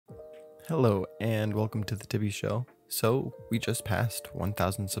Hello and welcome to the Tibby Show. So we just passed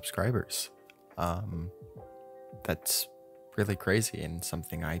 1,000 subscribers. That's really crazy and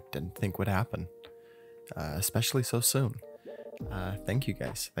something I didn't think would happen, especially so soon. Thank you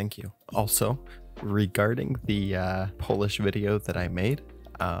guys, thank you. Also, regarding the Polish video that I made,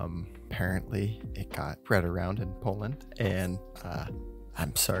 apparently it got spread around in Poland, and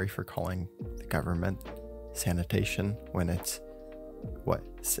I'm sorry for calling the government sanitation when it's what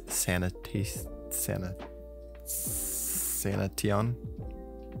sanitation.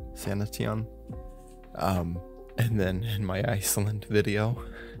 And then in my Iceland video,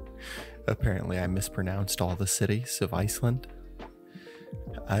 apparently I mispronounced all the cities of Iceland.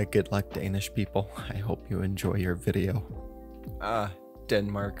 Good luck, Danish people. I hope you enjoy your video.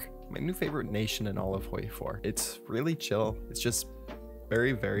 Denmark, my new favorite nation in all of HOI4. It's really chill. It's just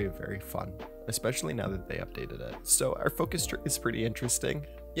very, very, very fun, especially now that they updated it. So our focus tree is pretty interesting.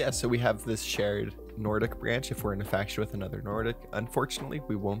 Yeah, so we have this shared Nordic branch if we're in a faction with another Nordic. Unfortunately,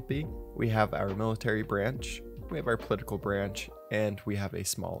 we won't be. We have our military branch, we have our political branch, and we have a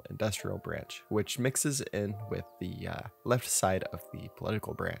small industrial branch, which mixes in with the left side of the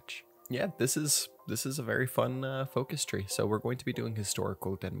political branch. Yeah, this is a very fun focus tree. So we're going to be doing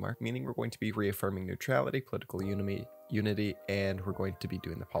historical Denmark, meaning we're going to be reaffirming neutrality, political unity, and we're going to be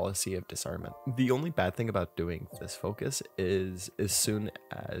doing the policy of disarmament. The only bad thing about doing this focus is as soon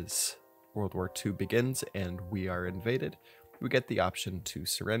as World War II begins and we are invaded, we get the option to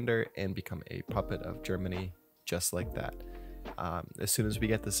surrender and become a puppet of Germany, just like that. As soon as we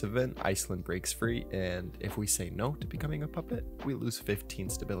get this event, Iceland breaks free, and if we say no to becoming a puppet, we lose 15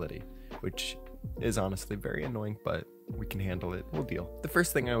 stability, which is honestly very annoying, but we can handle it. We'll deal. The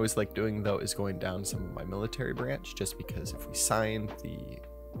first thing I always like doing, though, is going down some of my military branch, just because if we sign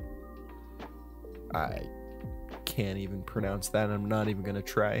I can't even pronounce that. I'm not even going to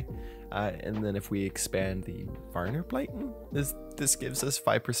try. And then if we expand the Varnerpleiten, this gives us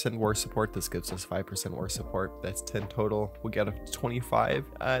 5% war support. This gives us 5% war support. That's 10 total. We get up to 25.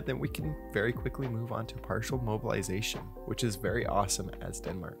 Then we can very quickly move on to partial mobilization, which is very awesome as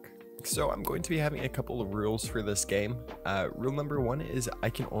Denmark. So I'm going to be having a couple of rules for this game. Rule number 1 is I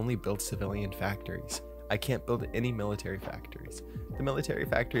can only build civilian factories. I can't build any military factories. The military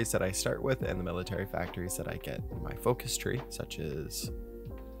factories that I start with and the military factories that I get in my focus tree, such as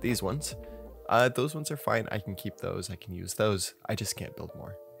these ones, those ones are fine. I can keep those, I can use those. I just can't build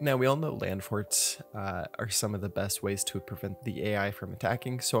more. Now, we all know land forts are some of the best ways to prevent the AI from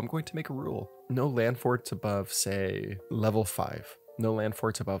attacking, so I'm going to make a rule. No land forts above, say, level 5. No land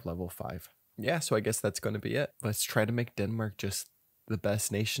forts above level 5. Yeah, so I guess that's going to be it. Let's try to make Denmark just the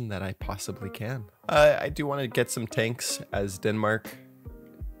best nation that I possibly can. I do want to get some tanks as Denmark.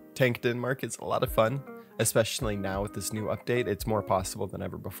 Tank Denmark is a lot of fun, especially now with this new update. It's more possible than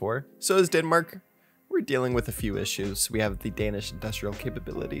ever before. So as Denmark, we're dealing with a few issues. We have the Danish industrial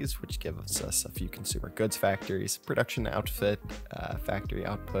capabilities, which gives us a few consumer goods factories, production outfit, factory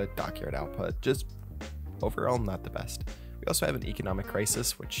output, dockyard output, just overall not the best. We also have an economic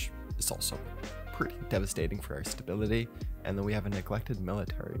crisis, which is also pretty devastating for our stability. And then we have a neglected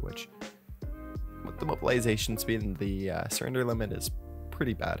military, which with the mobilization speed and the surrender limit is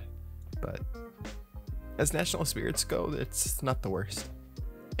pretty bad. But as national spirits go, it's not the worst.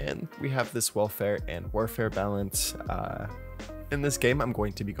 And we have this welfare and warfare balance. In this game, I'm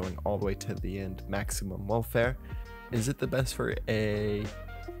going to be going all the way to the end, maximum welfare. Is it the best for a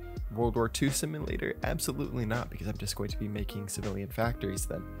World War II simulator? Absolutely not, because I'm just going to be making civilian factories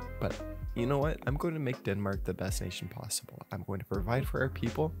then. But you know what? I'm going to make Denmark the best nation possible. I'm going to provide for our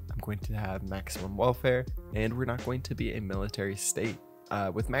people. I'm going to have maximum welfare, and we're not going to be a military state.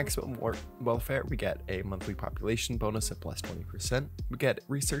 With maximum welfare, we get a monthly population bonus of plus 20%. We get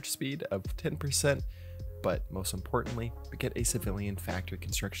research speed of 10%, but most importantly, we get a civilian factory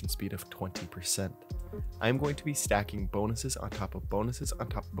construction speed of 20%. I'm going to be stacking bonuses on top of bonuses on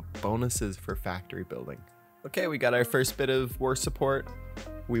top of bonuses for factory building. Okay, we got our first bit of war support.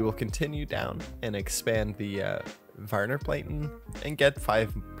 We will continue down and expand the Varnerpleiten and get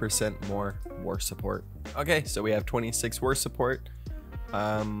 5% more war support. Okay, so we have 26 war support.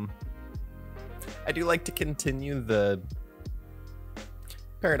 I do like to continue the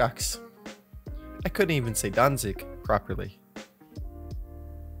paradox. I couldn't even say Danzig properly.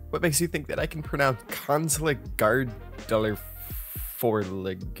 What makes you think that I can pronounce Consulate Gardeler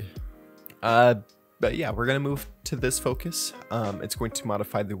Forlig? But yeah, we're going to move to this focus. It's going to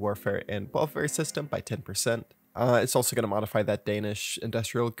modify the warfare and welfare system by 10%. It's also going to modify that Danish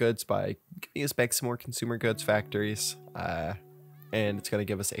industrial goods by giving us back some more consumer goods factories. And it's going to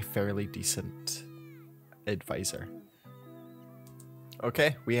give us a fairly decent advisor.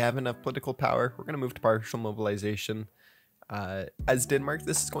 Okay, we have enough political power. We're going to move to partial mobilization. As Denmark,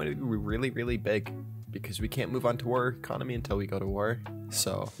 this is going to be really, really big because we can't move on to war economy until we go to war.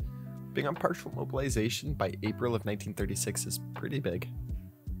 So being on partial mobilization by April of 1936 is pretty big.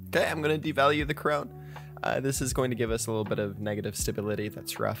 Okay, I'm going to devalue the crown. This is going to give us a little bit of negative stability.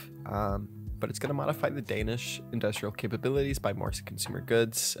 That's rough. But it's going to modify the Danish industrial capabilities by more consumer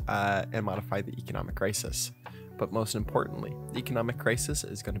goods and modify the economic crisis. But most importantly, the economic crisis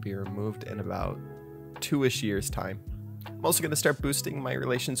is going to be removed in about 2-ish years' time. I'm also going to start boosting my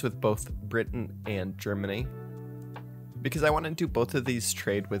relations with both Britain and Germany because I want to do both of these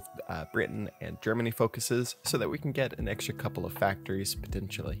trade with Britain and Germany focuses so that we can get an extra couple of factories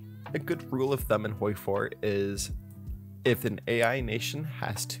potentially. A good rule of thumb in HOI4 is if an AI nation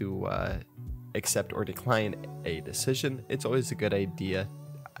has to accept or decline a decision, it's always a good idea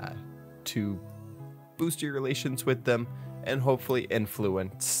to boost your relations with them and hopefully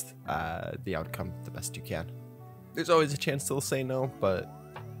influence the outcome the best you can. There's always a chance they'll say no, but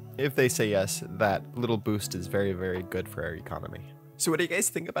if they say yes, that little boost is very, very good for our economy. So what do you guys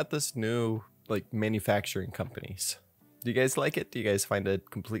think about this new manufacturing companies? Do you guys like it? Do you guys find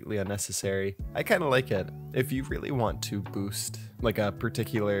it completely unnecessary? I kind of like it. If you really want to boost a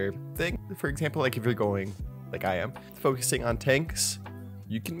particular thing, for example, if you're going, like I am, focusing on tanks,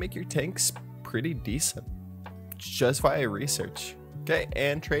 you can make your tanks pretty decent just via research. Okay,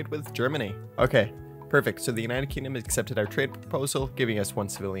 and trade with Germany. Okay, perfect. So the United Kingdom accepted our trade proposal, giving us 1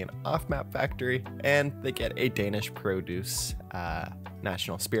 civilian off-map factory, and they get a Danish produce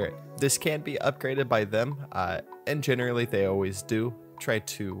national spirit. This can be upgraded by them, and generally they always do try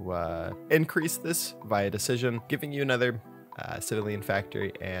to increase this via decision, giving you another civilian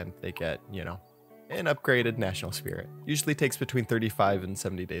factory, and they get, an upgraded national spirit. Usually takes between 35 and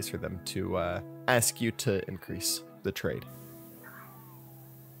 70 days for them to ask you to increase the trade.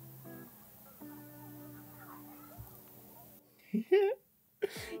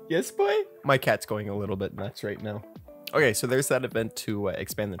 Yes, boy? My cat's going a little bit nuts right now. Okay, so there's that event to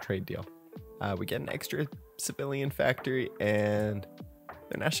expand the trade deal. We get an extra civilian factory and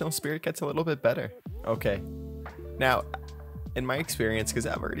the national spirit gets a little bit better. Okay, now in my experience, because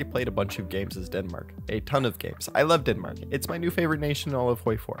I've already played a bunch of games as Denmark, a ton of games. I love Denmark. It's my new favorite nation in all of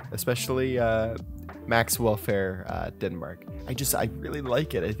HOI4, especially max welfare Denmark. I really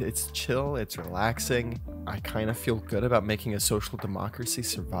like it. It's chill, it's relaxing. I kind of feel good about making a social democracy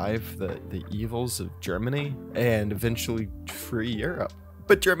survive the evils of Germany and eventually free Europe.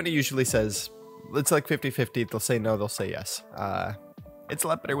 But Germany usually says, it's like 50-50, they'll say no, they'll say yes. It's a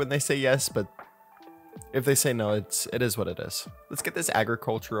lot better when they say yes, but if they say no, it is what it is. Let's get this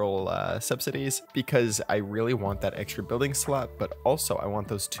agricultural subsidies because I really want that extra building slot, but also I want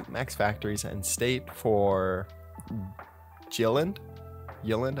those 2 max factories and state for Jylland?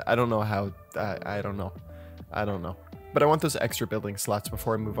 I don't know how, I don't know. But I want those extra building slots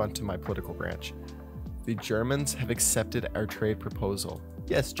before I move on to my political branch. The Germans have accepted our trade proposal.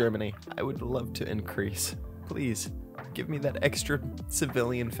 Yes, Germany, I would love to increase. Please, give me that extra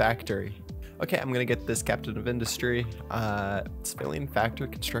civilian factory. Okay, I'm gonna get this captain of industry. Civilian factory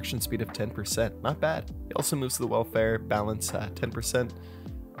construction speed of 10%, not bad. It also moves the welfare balance 10%.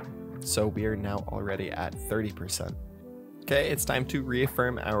 So we are now already at 30%. Okay, it's time to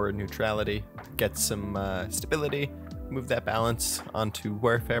reaffirm our neutrality, get some stability, move that balance onto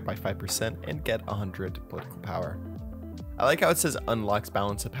warfare by 5%, and get 100 political power. I like how it says unlocks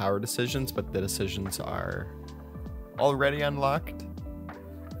balance of power decisions, but the decisions are already unlocked.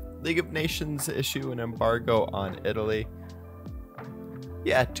 League of Nations issue an embargo on Italy.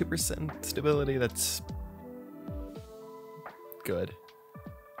 Yeah, 2% stability, that's good.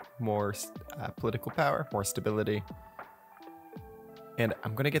 More political power, more stability. And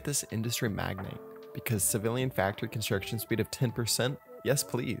I'm gonna get this industry magnate because civilian factory construction speed of 10%. Yes,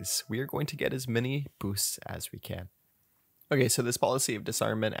 please. We are going to get as many boosts as we can. Okay, so this policy of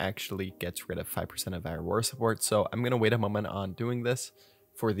disarmament actually gets rid of 5% of our war support. So I'm gonna wait a moment on doing this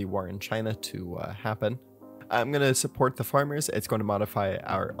for the war in China to happen. I'm going to support the farmers. It's going to modify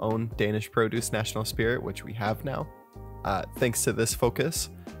our own Danish produce national spirit, which we have now, thanks to this focus.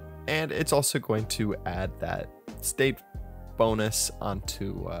 And it's also going to add that state bonus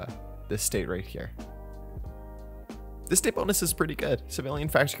onto this state right here. This state bonus is pretty good. Civilian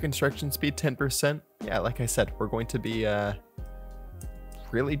factory construction speed 10%. Yeah, like I said, we're going to be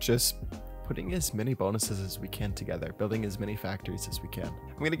really just putting as many bonuses as we can together, building as many factories as we can.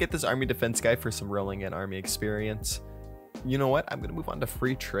 I'm going to get this army defense guy for some rolling in army experience. You know what? I'm going to move on to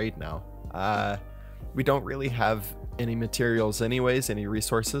free trade now. We don't really have any materials anyways, any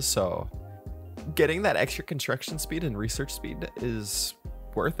resources, so getting that extra construction speed and research speed is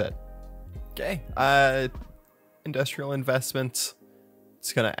worth it. Okay, industrial investments.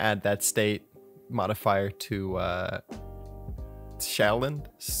 It's gonna add that state modifier to Shaland.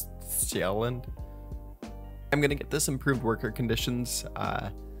 I'm gonna get this improved worker conditions.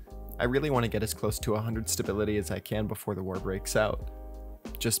 I really want to get as close to 100 stability as I can before the war breaks out.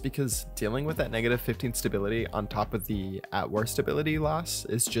 Just because dealing with that negative 15 stability on top of the at-war stability loss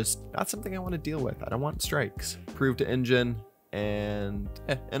is just not something I want to deal with. I don't want strikes. Improved engine, and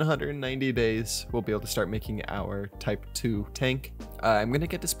in 190 days, we'll be able to start making our Type 2 tank. I'm going to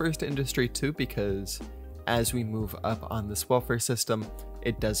get dispersed industry too, because as we move up on this welfare system,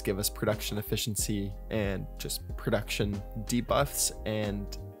 it does give us production efficiency and just production debuffs,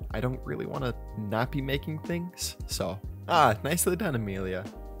 and I don't really want to not be making things. So, nicely done, Amelia.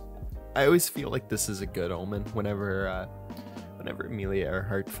 I always feel like this is a good omen whenever Amelia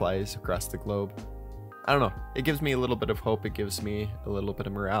Earhart flies across the globe. I don't know. It gives me a little bit of hope. It gives me a little bit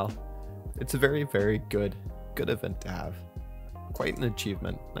of morale. It's a very, very good event to have. Quite an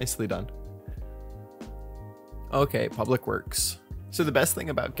achievement. Nicely done. Okay, public works. So the best thing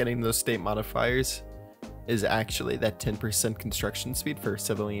about getting those state modifiers is actually that 10% construction speed for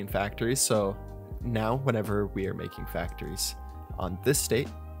civilian factories. So now whenever we are making factories on this state,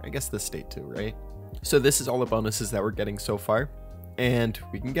 I guess this state too, right? So this is all the bonuses that we're getting so far, and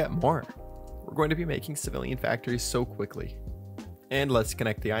we can get more. We're going to be making civilian factories so quickly. And let's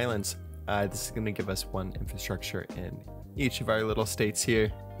connect the islands. This is going to give us one infrastructure in each of our little states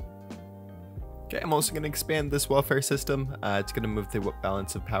here. Okay, I'm also going to expand this welfare system. It's going to move the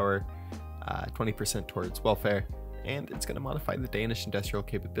balance of power 20% towards welfare, and it's going to modify the Danish industrial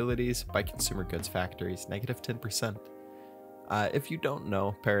capabilities by consumer goods factories, negative 10%. If you don't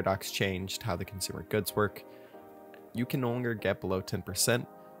know, Paradox changed how the consumer goods work. You can no longer get below 10%,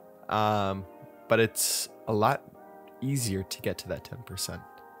 but it's a lot easier to get to that 10%.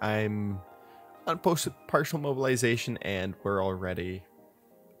 I'm on partial mobilization, and we're already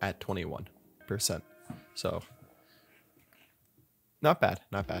at 21%. So, not bad,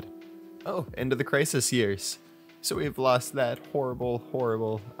 not bad. Oh, end of the crisis years. So we've lost that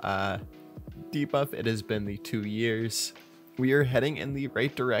horrible debuff. It has been the 2 years. We are heading in the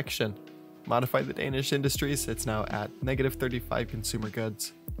right direction. Modify the Danish industries. It's now at negative 35 consumer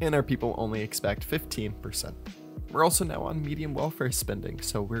goods, and our people only expect 15%. We're also now on medium welfare spending,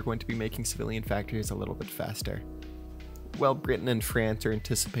 so we're going to be making civilian factories a little bit faster. While Britain and France are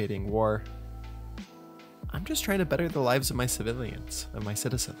anticipating war, I'm just trying to better the lives of my civilians, of my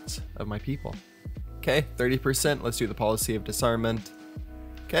citizens, of my people. Okay, 30%, let's do the policy of disarmament.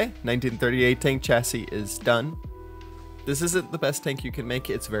 Okay, 1938 tank chassis is done. This isn't the best tank you can make,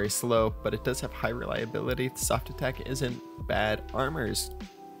 it's very slow, but it does have high reliability. The soft attack isn't bad. Armor is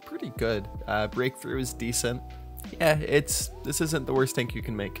pretty good. Breakthrough is decent. Yeah, this isn't the worst tank you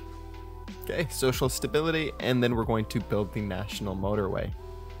can make. Okay, social stability, and then we're going to build the national motorway.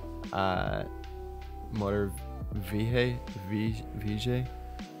 Motor VJ.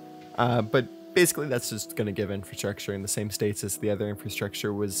 But basically that's just going to give infrastructure in the same states as the other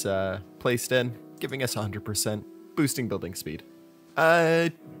infrastructure was placed in, giving us 100%, boosting building speed. You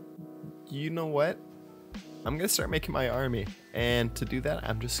know what? I'm going to start making my army, and to do that,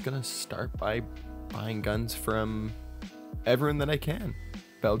 I'm just going to start by buying guns from everyone that I can.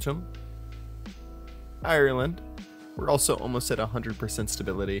 Belgium, Ireland. We're also almost at 100%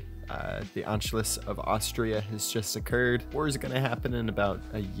 stability. The Anschluss of Austria has just occurred. War is going to happen in about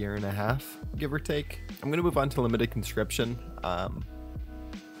a year and a half, give or take. I'm going to move on to limited conscription.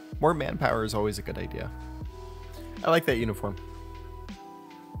 More manpower is always a good idea. I like that uniform.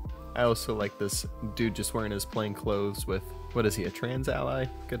 I also like this dude just wearing his plain clothes with, what is he, a trans ally?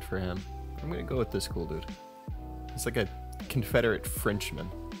 Good for him. I'm going to go with this cool dude. He's like a Confederate Frenchman.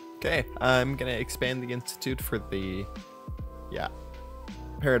 Okay, I'm going to expand the institute for the,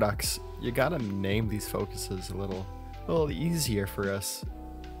 Paradox. You gotta name these focuses a little easier for us.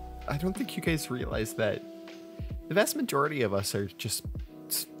 I don't think you guys realize that the vast majority of us are just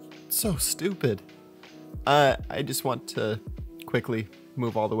so stupid. I just want to quickly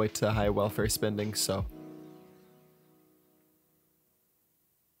move all the way to high welfare spending, so.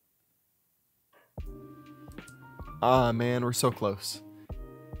 Ah, man, we're so close.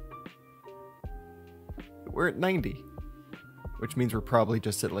 We're at 90, which means we're probably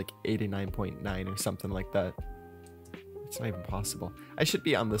just at like 89.9 or something like that. It's not even possible. I should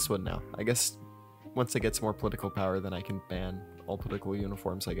be on this one now. I guess once I get some more political power, then I can ban all political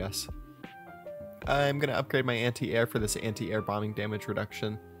uniforms, I guess. I'm going to upgrade my anti-air for this anti-air bombing damage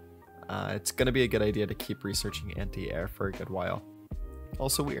reduction. It's going to be a good idea to keep researching anti-air for a good while.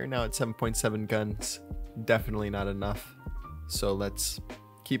 Also, we are now at 7.7 guns. Definitely not enough. So let's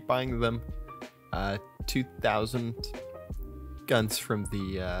keep buying them. 2,000 guns from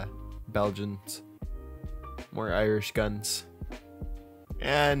the Belgians. More Irish guns.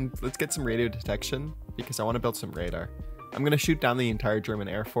 And let's get some radio detection because I want to build some radar. I'm going to shoot down the entire German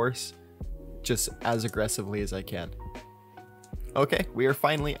Air Force just as aggressively as I can. Okay, we are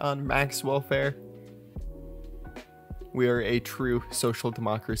finally on max welfare. We are a true social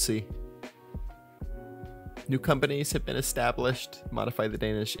democracy. New companies have been established. Modify the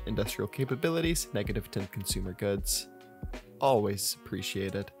Danish industrial capabilities. Negative 10 consumer goods. Always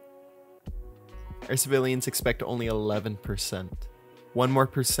appreciated. Our civilians expect only 11%. One more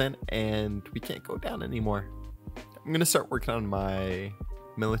percent and we can't go down anymore. I'm gonna start working on my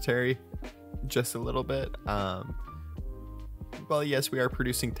military just a little bit. Well, yes, we are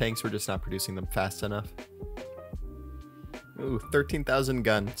producing tanks. We're just not producing them fast enough. Ooh, 13,000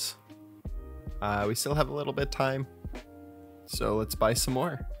 guns. We still have a little bit of time. So let's buy some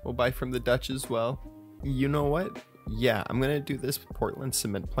more. We'll buy from the Dutch as well. You know what? Yeah, I'm going to do this Portland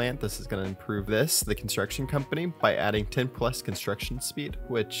cement plant. This is going to improve the construction company, by adding 10 plus construction speed,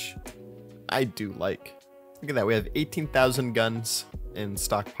 which I do like. Look at that. We have 18,000 guns in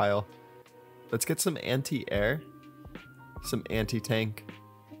stockpile. Let's get some anti-air, some anti-tank,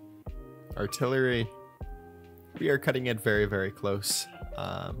 artillery. We are cutting it very, very close.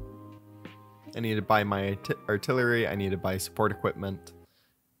 I need to buy my artillery. I need to buy support equipment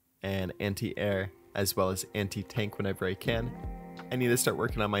and anti-air, as well as anti-tank whenever I can. I need to start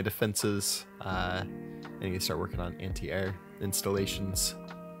working on my defenses. I need to start working on anti-air installations.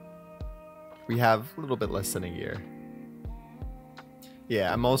 We have a little bit less than a year.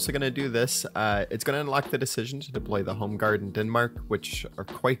 Yeah, I'm also going to do this. It's going to unlock the decision to deploy the Home Guard in Denmark, which are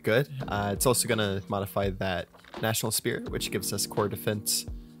quite good. It's also going to modify that National Spirit, which gives us core defense.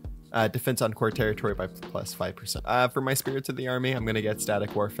 Defense on core territory by plus 5%. For my spirits of the army, I'm going to get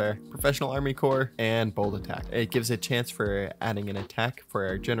static warfare, professional army corps, and bold attack. It gives a chance for adding an attack for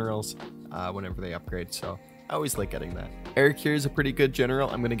our generals whenever they upgrade, so I always like getting that. Eric here is a pretty good general.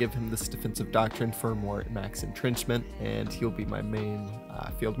 I'm going to give him this defensive doctrine for more max entrenchment, and he'll be my main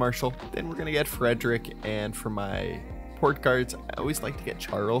field marshal. Then we're going to get Frederick, and for my port guards, I always like to get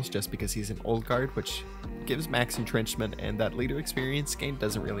Charles just because he's an old guard, which gives max entrenchment, and that leader experience gain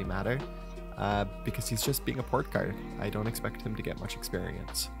doesn't really matter because he's just being a port guard. I don't expect him to get much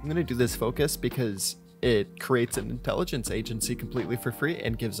experience. I'm going to do this focus because it creates an intelligence agency completely for free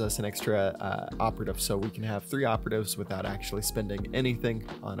and gives us an extra operative, so we can have 3 operatives without actually spending anything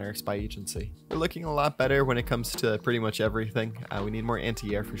on our spy agency. We're looking a lot better when it comes to pretty much everything. We need more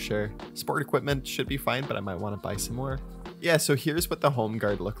anti-air for sure. Sport equipment should be fine, but I might want to buy some more. Yeah, so here's what the Home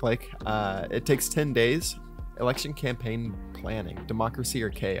Guard look like. It takes 10 days. Election campaign planning, democracy or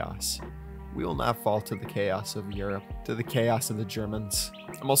chaos. We will not fall to the chaos of Europe, to the chaos of the Germans.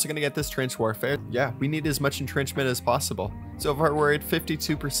 I'm also going to get this trench warfare. Yeah, we need as much entrenchment as possible. So far we're at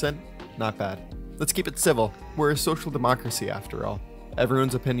 52%, not bad. Let's keep it civil. We're a social democracy after all.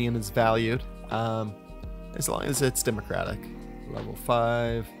 Everyone's opinion is valued, as long as it's democratic. Level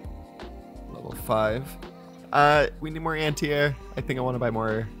 5, level 5. We need more anti-air. I think I want to buy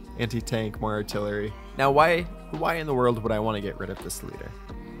more anti-tank, more artillery. Now, why in the world would I want to get rid of this leader?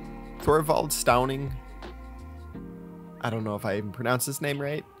 Thorvald Stauning. I don't know if I even pronounced his name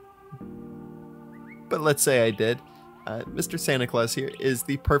right, but let's say I did. Mr. Santa Claus here is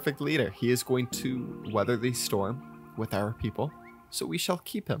the perfect leader. He is going to weather the storm with our people, so we shall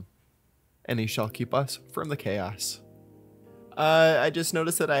keep him, and he shall keep us from the chaos. I just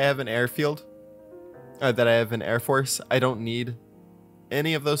noticed that I have an airfield. That I have an Air Force. I don't need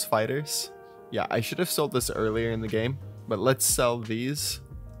any of those fighters. Yeah, I should have sold this earlier in the game, but let's sell these,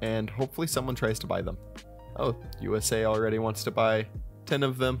 and hopefully someone tries to buy them. Oh, USA already wants to buy 10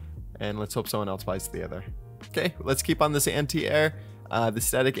 of them, and let's hope someone else buys the other. Okay, let's keep on this anti-air. The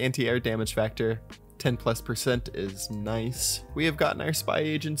static anti-air damage factor, 10+% is nice. We have gotten our spy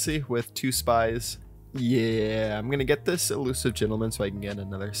agency with 2 spies. Yeah, I'm gonna get this elusive gentleman so I can get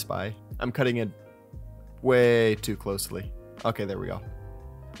another spy. I'm cutting it way too closely. Okay, there we go.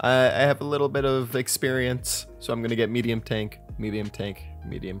 I have a little bit of experience, so I'm gonna get medium tank, medium tank,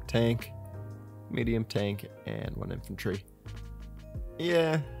 medium tank, medium tank, and 1 infantry.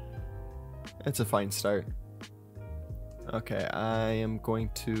 Yeah, it's a fine start. Okay, I am going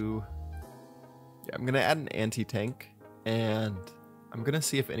to... Yeah, I'm gonna add an anti-tank, and I'm gonna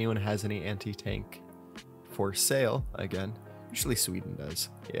see if anyone has any anti-tank for sale again. Usually Sweden does.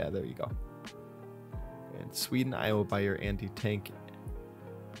 Yeah, there you go. And Sweden, I will buy your anti-tank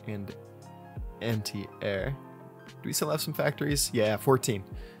and anti-air. Do we still have some factories? Yeah, 14.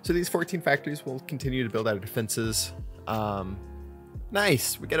 So these 14 factories will continue to build our defenses.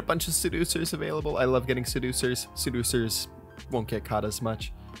 Nice. We get a bunch of seducers available. I love getting seducers. Seducers won't get caught as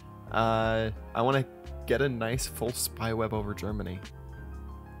much. I want to get a nice full spy web over Germany.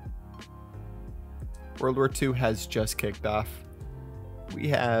 World War II has just kicked off. We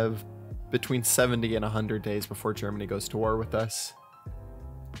have between 70 and 100 days before Germany goes to war with us.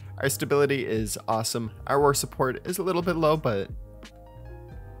 Our stability is awesome. Our war support is a little bit low, but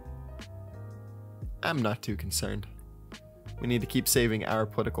I'm not too concerned. We need to keep saving our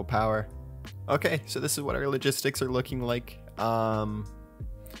political power. Okay, so this is what our logistics are looking like.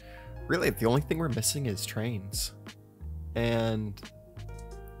 Really, the only thing we're missing is trains. And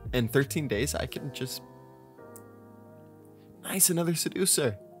in 13 days, I can just... Nice, another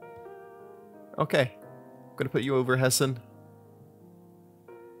seducer. Okay, I'm gonna put you over Hessen.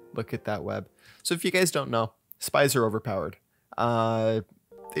 Look at that web. So if you guys don't know, spies are overpowered.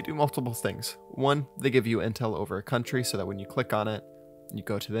 They do multiple things. One, they give you intel over a country so that when you click on it, you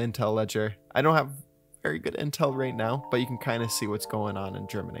go to the intel ledger. I don't have very good intel right now, but you can kind of see what's going on in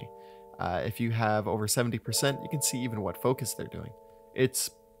Germany. If you have over 70%, you can see even what focus they're doing. It's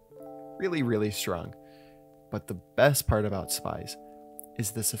really, really strong. But the best part about spies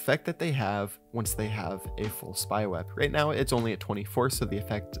is this effect that they have once they have a full spy web. Right now it's only at 24, so the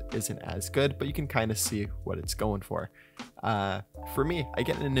effect isn't as good, but you can kind of see what it's going for. For me, I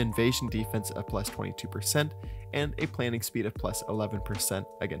get an invasion defense of plus 22% and a planning speed of plus 11%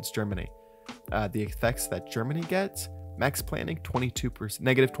 against Germany. The effects that Germany gets: max planning 22%,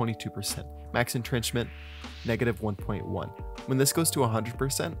 negative 22%, max entrenchment negative 1.1. When this goes to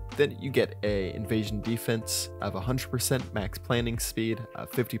 100%, then you get a invasion defense of 100%, max planning speed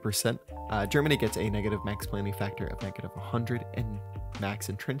of 50%. Germany gets a negative max planning factor of negative 100 and max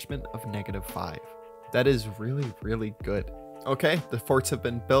entrenchment of negative 5. That is really, really good. Okay, the forts have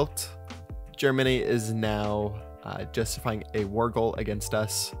been built. Germany is now justifying a war goal against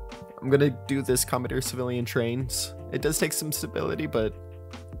us. I'm gonna do this Commodore civilian trains. It does take some stability, but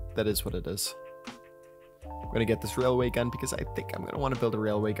that is what it is. I'm gonna get this railway gun because I think I'm gonna want to build a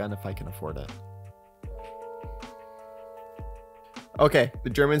railway gun if I can afford it. Okay, the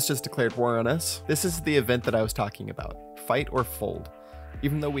Germans just declared war on us. This is the event that I was talking about. Fight or fold.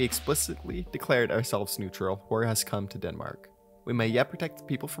 Even though we explicitly declared ourselves neutral, war has come to Denmark. We may yet protect the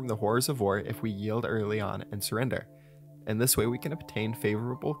people from the horrors of war if we yield early on and surrender. In this way, we can obtain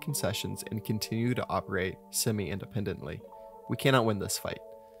favorable concessions and continue to operate semi-independently. We cannot win this fight.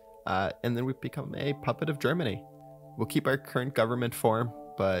 And then we become a puppet of Germany. We'll keep our current government form,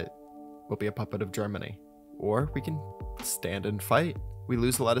 but we'll be a puppet of Germany. Or we can stand and fight. We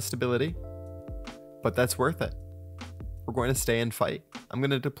lose a lot of stability, but that's worth it. We're going to stay and fight. I'm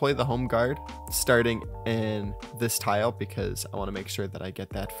going to deploy the home guard starting in this tile because I want to make sure that I get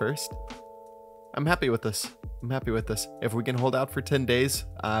that first. I'm happy with this. I'm happy with this. If we can hold out for 10 days,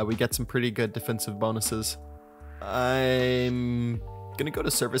 we get some pretty good defensive bonuses. I'm going to go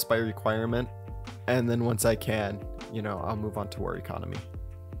to service by requirement, and then once I can, I'll move on to war economy.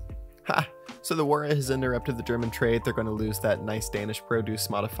 Ha! So the war has interrupted the German trade. They're going to lose that nice Danish produce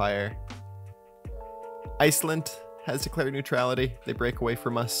modifier. Iceland has declared neutrality. They break away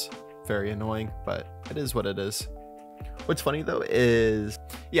from us. Very annoying, but it is what it is. What's funny though is,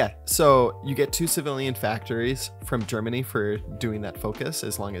 so you get 2 civilian factories from Germany for doing that focus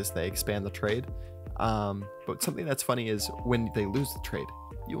as long as they expand the trade. But something that's funny is when they lose the trade,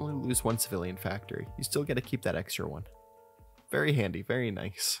 you only lose 1 civilian factory. You still get to keep that extra one. Very handy, very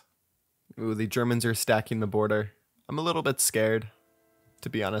nice. Ooh, the Germans are stacking the border. I'm a little bit scared. To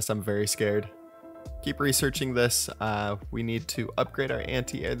be honest, I'm very scared. Keep researching this. We need to upgrade our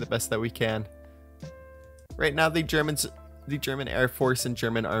anti-air the best that we can. Right now, the German Air Force and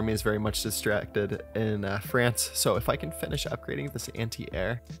German Army is very much distracted in France. So if I can finish upgrading this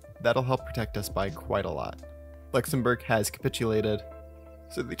anti-air, that'll help protect us by quite a lot. Luxembourg has capitulated.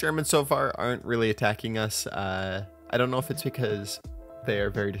 So the Germans so far aren't really attacking us. I don't know if it's because they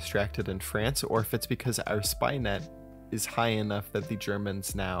are very distracted in France or if it's because our spy net is high enough that the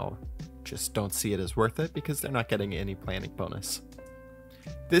Germans now just don't see it as worth it because they're not getting any planning bonus.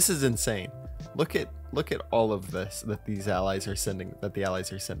 This is insane. Look at all of this that the allies are sending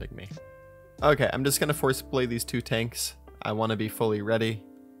me. Okay, I'm just gonna force play these 2 tanks. I want to be fully ready.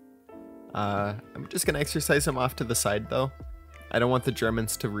 I'm just gonna exercise them off to the side though. I don't want the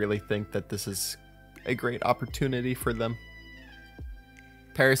Germans to really think that this is a great opportunity for them.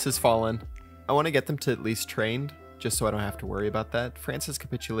 Paris has fallen. I want to get them to at least trained, just so I don't have to worry about that. France has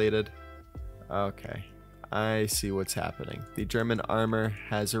capitulated. Okay. I see what's happening. The German armor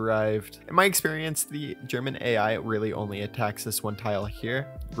has arrived. In my experience, the German AI really only attacks this one tile here.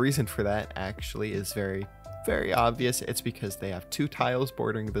 The reason for that actually is very, very obvious. It's because they have 2 tiles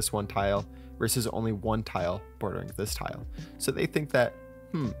bordering this one tile versus only 1 tile bordering this tile. So they think that,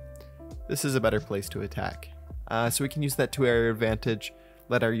 this is a better place to attack. So we can use that to our advantage,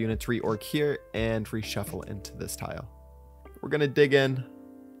 let our units reorg here and reshuffle into this tile. We're gonna dig in,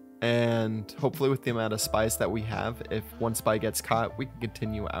 and hopefully with the amount of spies that we have, if one spy gets caught, we can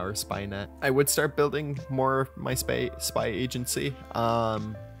continue our spy net. I would start building more of my spy agency,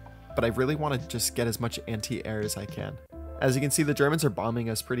 but I really want to just get as much anti-air as I can. As you can see, the Germans are bombing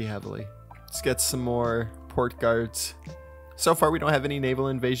us pretty heavily. Let's get some more port guards. So far we don't have any naval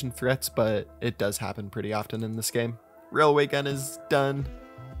invasion threats, but it does happen pretty often in this game. Railway gun is done.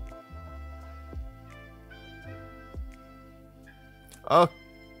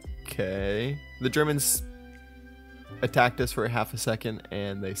 Okay. The Germans attacked us for half a second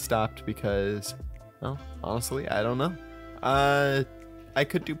and they stopped because, well, honestly, I don't know. I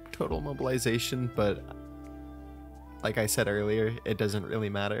could do total mobilization, but like I said earlier, it doesn't really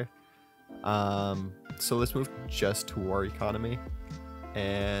matter. So let's move just to war economy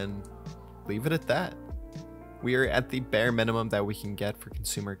and leave it at that. We are at the bare minimum that we can get for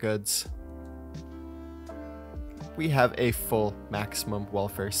consumer goods. We have a full maximum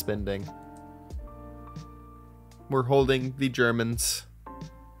welfare spending. We're holding the Germans.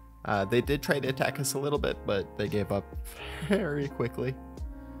 They did try to attack us a little bit, but they gave up very quickly.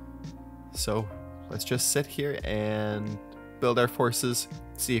 So let's just sit here and build our forces,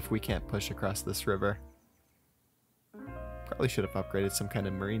 see if we can't push across this river. Probably should have upgraded some kind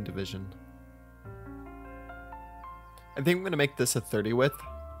of marine division. I think I'm going to make this a 30 width.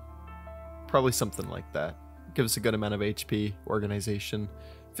 Probably something like that. Gives a good amount of HP, organization.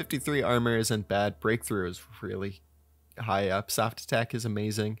 53 armor isn't bad. Breakthrough is really high up. Soft attack is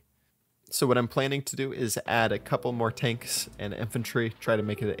amazing. So what I'm planning to do is add a couple more tanks and infantry. Try to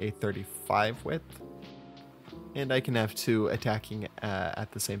make it a 35 width. And I can have 2 attacking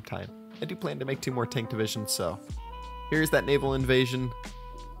at the same time. I do plan to make 2 more tank divisions, so here's that naval invasion.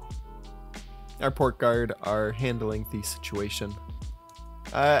 Our port guard are handling the situation.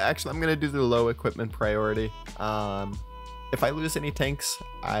 Actually, I'm going to do the low equipment priority. If I lose any tanks,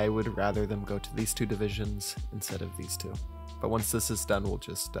 I would rather them go to these 2 divisions instead of these 2. But once this is done, we'll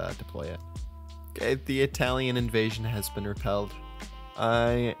just deploy it. Okay, the Italian invasion has been repelled.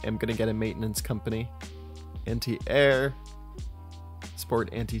 I am going to get a maintenance company. Anti-air.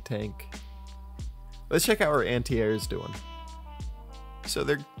 Support anti-tank. Let's check how our anti-air is doing. So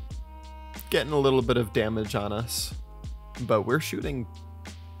they're getting a little bit of damage on us, but we're shooting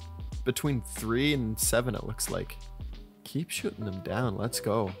between 3 and 7, it looks like. Keep shooting them down. Let's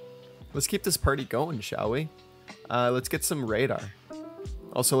go. Let's keep this party going, shall we? Let's get some radar.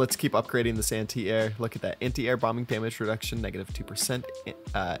 Also, let's keep upgrading this anti-air. Look at that. Anti-air bombing damage reduction, -2%,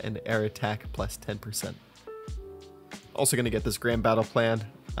 and air attack plus 10%. Also going to get this grand battle plan.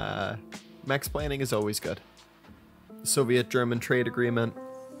 Max planning is always good. Soviet-German trade agreement.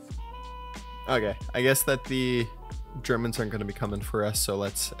 Okay, I guess that the Germans aren't going to be coming for us, so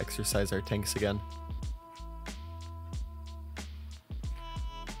let's exercise our tanks again.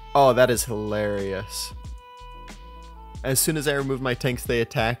 Oh, that is hilarious. As soon as I removed my tanks, they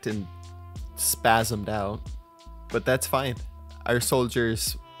attacked and spasmed out. But that's fine. Our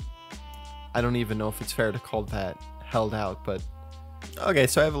soldiers, I don't even know if it's fair to call that held out, but okay,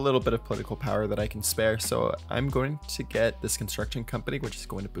 so I have a little bit of political power that I can spare, so I'm going to get this construction company, which is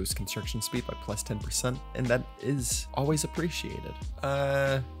going to boost construction speed by plus 10%, and that is always appreciated.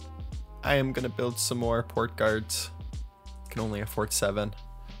 I am going to build some more port guards. Can only afford 7.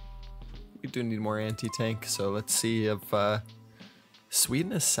 We do need more anti-tank, so let's see if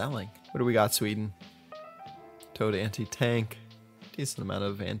Sweden is selling. What do we got, Sweden? Towed anti-tank. Decent amount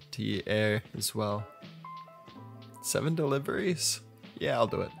of anti-air as well. 7 deliveries? Yeah, I'll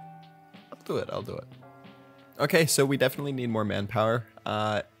do it. I'll do it. Okay, so we definitely need more manpower.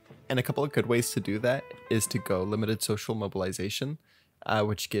 And a couple of good ways to do that is to go limited social mobilization,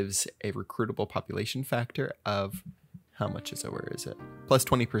 which gives a recruitable population factor of, how much is it? Where is it? Plus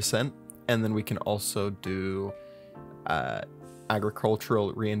 20%. And then we can also do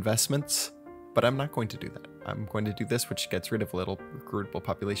agricultural reinvestments, but I'm not going to do that. I'm going to do this, which gets rid of a little recruitable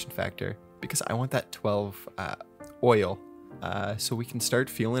population factor, because I want that 12 oil, so we can start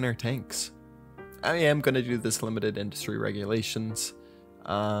fueling our tanks. I am going to do this limited industry regulations,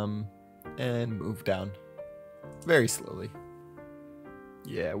 and move down very slowly.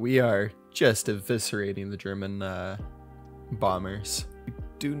 Yeah, we are just eviscerating the German bombers. We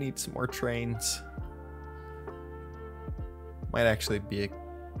do need some more trains. Might actually be a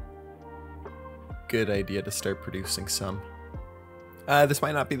good idea to start producing some. This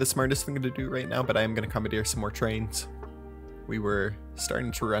might not be the smartest thing to do right now, but I am going to commandeer some more trains. We were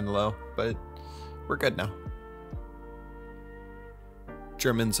starting to run low, but we're good now.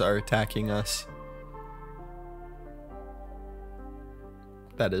 Germans are attacking us.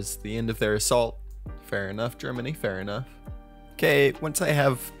 That is the end of their assault. Fair enough, Germany, fair enough. Okay, once I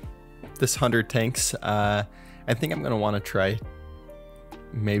have this 100 tanks, I think I'm going to want to try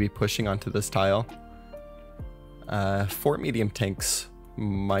maybe pushing onto this tile. 4 medium tanks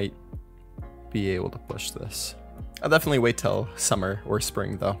might be able to push this. I'll definitely wait till summer or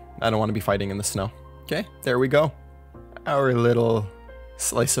spring though. I don't want to be fighting in the snow. Okay, there we go. Our little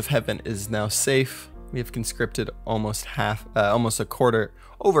slice of heaven is now safe. We have conscripted almost a quarter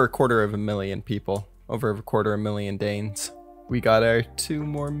of a million people. Over a quarter of a million Danes. We got our 2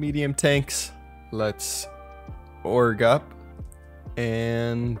 more medium tanks. Let's org up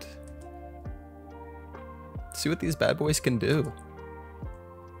and see what these bad boys can do.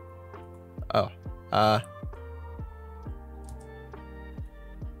 Oh,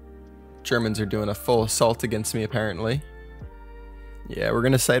 Germans are doing a full assault against me apparently. Yeah, we're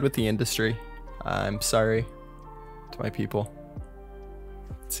gonna side with the industry. I'm sorry to my people.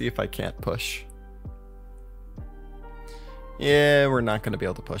 Let's see if I can't push. Yeah, we're not gonna be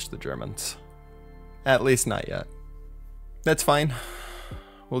able to push the Germans. At least not yet. That's fine.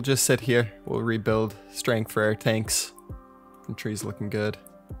 We'll just sit here. We'll rebuild strength for our tanks. Infantry's looking good.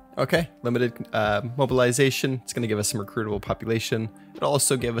 Okay, limited mobilization. It's going to give us some recruitable population. It'll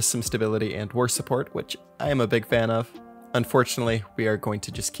also give us some stability and war support, which I am a big fan of. Unfortunately, we are going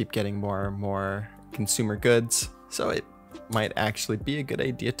to just keep getting more and more consumer goods. So it might actually be a good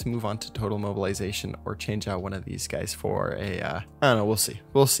idea to move on to total mobilization or change out one of these guys for a, I don't know, we'll see.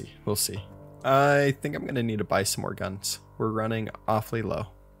 We'll see. I think I'm going to need to buy some more guns. We're running awfully low.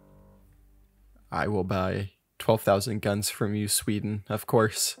 I will buy 12,000 guns from you, Sweden, of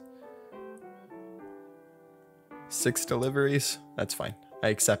course. 6 deliveries? That's fine. I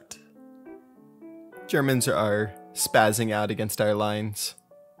accept. Germans are spazzing out against our lines.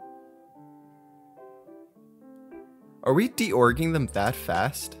 Are we deorging them that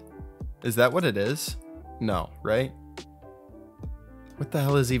fast? Is that what it is? No, right? What the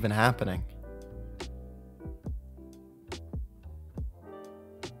hell is even happening?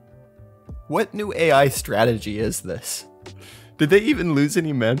 What new AI strategy is this? Did they even lose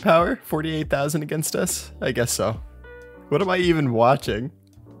any manpower? 48,000 against us? I guess so. What am I even watching?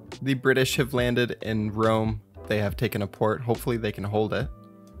 The British have landed in Rome. They have taken a port. Hopefully they can hold it.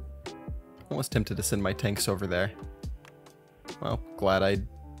 Almost tempted to send my tanks over there. Well, glad I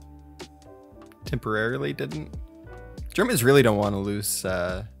temporarily didn't. Germans really don't want to lose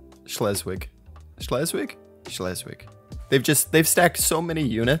Schleswig. Schleswig. They've stacked so many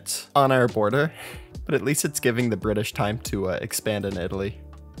units on our border, but at least it's giving the British time to expand in Italy.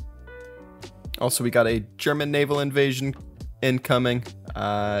 Also, we got a German naval invasion incoming.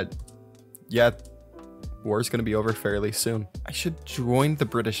 Yeah, war's gonna be over fairly soon. I should join the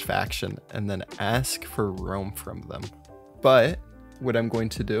British faction and then ask for Rome from them. But what I'm going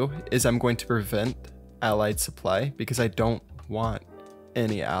to do is I'm going to prevent Allied supply because I don't want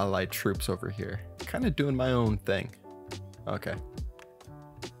any Allied troops over here. Kind of doing my own thing. Okay.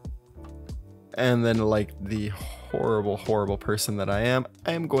 And then, like the horrible person that I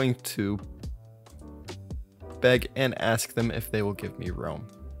am going to beg and ask them if they will give me Rome.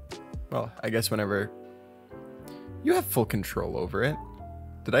 Well, I guess whenever you have full control over it.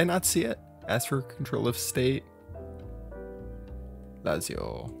 Did I not see it? Ask for control of state.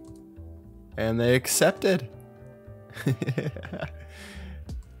 Lazio. And they accepted.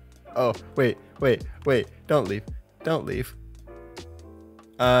 Oh, wait. Don't leave.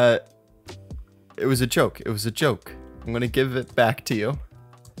 It was a joke. I'm gonna give it back to you.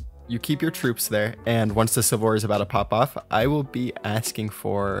 You keep your troops there, and once the Civil War is about to pop off, I will be asking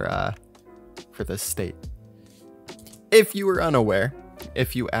for the state. If you were unaware,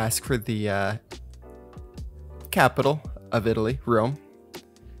 if you ask for the capital of Italy, Rome,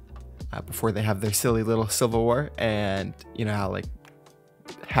 before they have their silly little civil war, and you know how like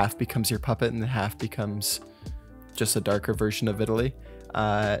half becomes your puppet and half becomes just a darker version of Italy,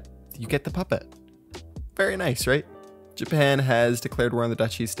 you get the puppet. Very nice, right? Japan has declared war on the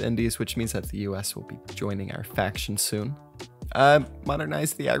Dutch East Indies, which means that the US will be joining our faction soon.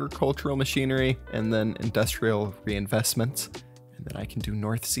 Modernize the agricultural machinery and then industrial reinvestments, and then I can do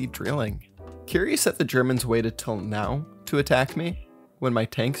North Sea drilling. Curious that the Germans waited till now to attack me when my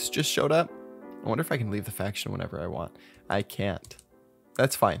tanks just showed up. I wonder if I can leave the faction whenever I want. I can't.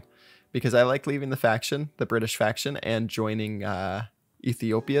 That's fine. because I like leaving the faction, the British faction, and joining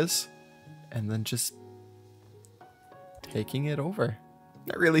Ethiopia's, and then just taking it over.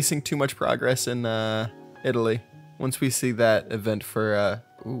 Not really seeing too much progress in Italy. Once we see that event for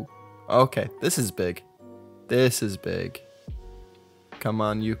ooh, okay, this is big. This is big. Come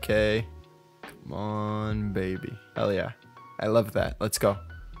on, UK. Come on, baby. Hell yeah. I love that. Let's go.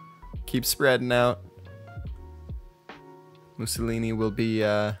 Keep spreading out. Mussolini will be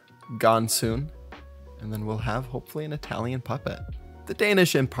gone soon. And then we'll have, hopefully, an Italian puppet. The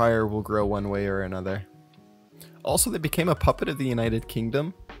Danish Empire will grow one way or another. Also, they became a puppet of the United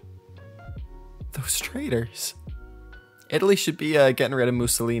Kingdom. Those traitors. Italy should be getting rid of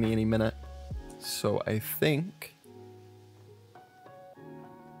Mussolini any minute. So I think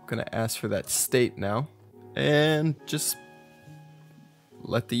I'm going to ask for that state now. And just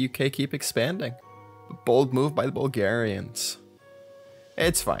let the UK keep expanding. A bold move by the Bulgarians.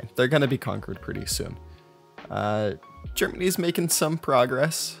 It's fine. They're going to be conquered pretty soon. Germany's making some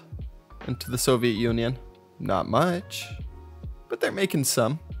progress into the Soviet Union. Not much, but they're making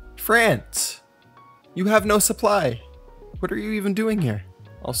some. France, you have no supply. What are you even doing here?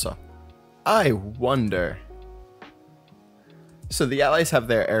 Also, I wonder. So the Allies have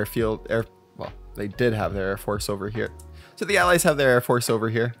their well, they did have their Air Force over here. So the Allies have their Air Force over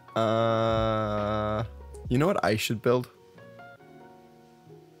here. You know what I should build?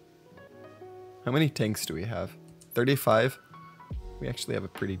 How many tanks do we have? 35? We actually have a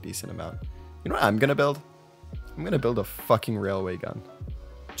pretty decent amount. You know what I'm gonna build? I'm gonna build a fucking railway gun.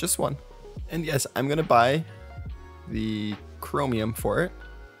 Just one. And yes, I'm gonna buy the chromium for it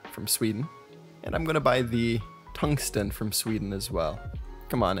from Sweden. And I'm gonna buy the tungsten from Sweden as well.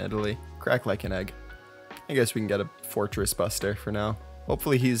 Come on, Italy. Crack like an egg. I guess we can get a fortress buster for now.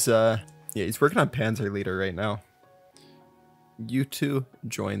 Hopefully he's yeah, he's working on Panzer Leader right now. You two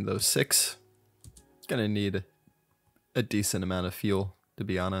join those 6. Gonna need a decent amount of fuel, to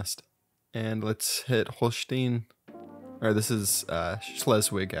be honest. And let's hit Holstein. Or this is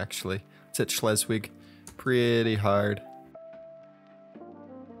Schleswig, actually. Let's hit Schleswig pretty hard.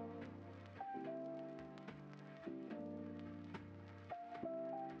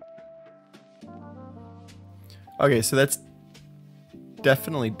 Okay, so that's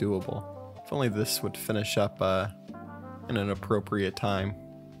definitely doable. If only this would finish up in an appropriate time.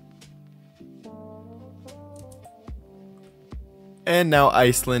 And now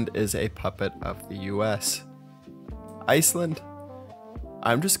Iceland is a puppet of the US. Iceland,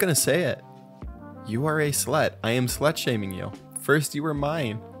 I'm just gonna say it. You are a slut. I am slut shaming you. First you were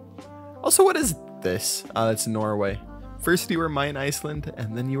mine. Also, what is this? That's Norway. First you were mine, Iceland,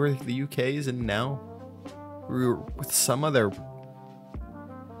 and then you were the UK's, and now we're with some other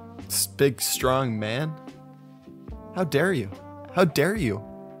big, strong man? How dare you? How dare you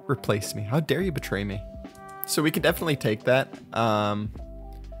replace me? How dare you betray me? So we can definitely take that. I'm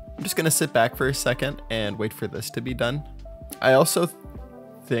just going to sit back for a second and wait for this to be done. I also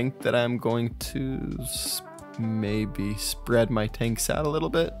think that I'm going to maybe spread my tanks out a little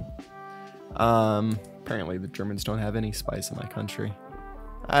bit. Apparently the Germans don't have any spies in my country.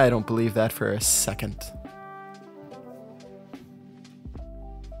 I don't believe that for a second.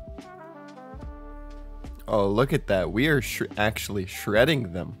 Oh, look at that. We are actually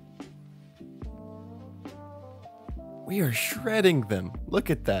shredding them. We are shredding them. Look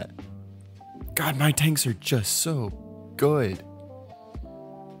at that. God, my tanks are just so good.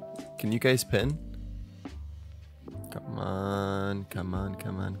 Can you guys pin? Come on, come on,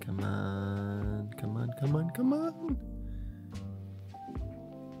 come on, come on. Come on, come on, come on.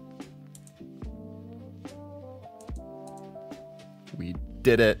 We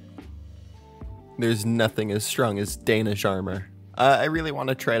did it. There's nothing as strong as Danish armor. I really want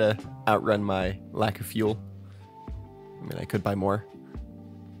to try to outrun my lack of fuel. I mean, I could buy more.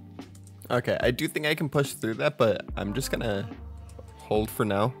 Okay, I do think I can push through that, but I'm just gonna hold for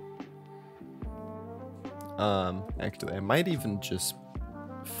now. Actually, I might even just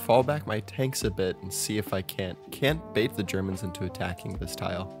fall back my tanks a bit and see if I can't bait the Germans into attacking this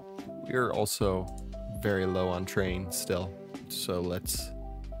tile. We are also very low on train still, so let's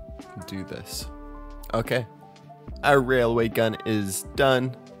do this. Okay, our railway gun is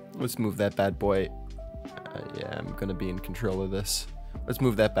done. Let's move that bad boy. Yeah, I'm gonna be in control of this. Let's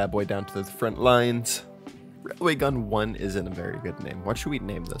move that bad boy down to the front lines. Railway Gun 1 isn't a very good name. What should we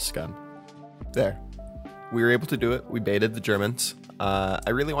name this gun? There. We were able to do it. We baited the Germans. I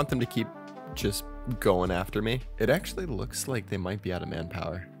really want them to keep just going after me. It actually looks like they might be out of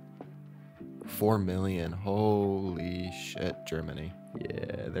manpower. 4 million. Holy shit, Germany.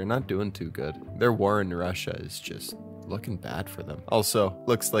 Yeah, they're not doing too good. Their war in Russia is just looking bad for them. Also,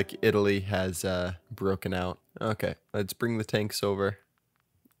 looks like Italy has broken out. Okay, let's bring the tanks over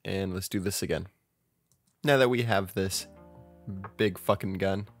and let's do this again. Now that we have this big fucking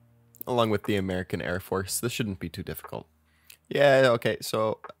gun, along with the American Air Force, this shouldn't be too difficult. Yeah, okay,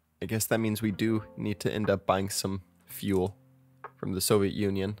 so I guess that means we do need to end up buying some fuel from the Soviet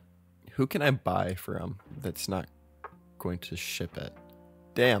Union. Who can I buy from that's not going to ship it?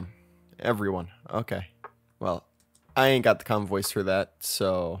 Damn, everyone. Okay, well, I ain't got the convoys for that,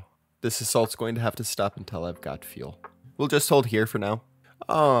 so this assault's going to have to stop until I've got fuel. We'll just hold here for now.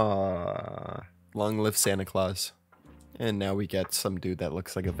 Ah, long live Santa Claus. And now we get some dude that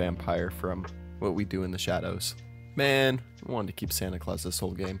looks like a vampire from What We Do in the Shadows. Man, I wanted to keep Santa Claus this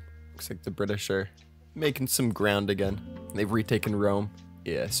whole game. Looks like the British are making some ground again. They've retaken Rome.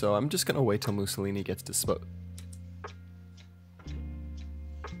 Yeah, so I'm just gonna wait till Mussolini gets disposed.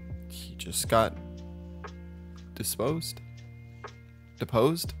 He just got disposed?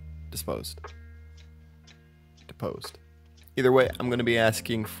 Deposed? Disposed. Deposed. Either way, I'm gonna be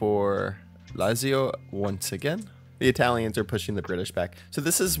asking for Lazio once again. The Italians are pushing the British back. So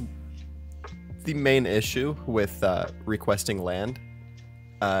this is the main issue with requesting land.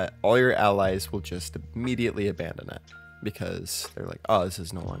 All your allies will just immediately abandon it because they're like, oh, this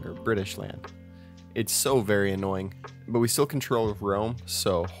is no longer British land. It's so very annoying, but we still control Rome,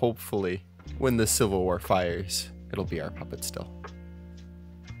 so hopefully when the Civil War fires, it'll be our puppet still.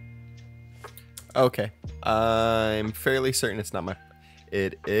 Okay, I'm fairly certain it's not my...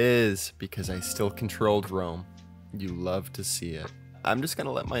 It is, because I still controlled Rome. You love to see it. I'm just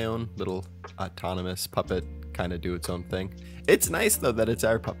gonna let my own little autonomous puppet kind of do its own thing. It's nice though that it's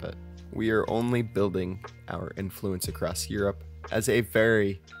our puppet. We are only building our influence across Europe as a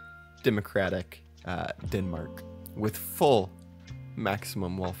very democratic Denmark with full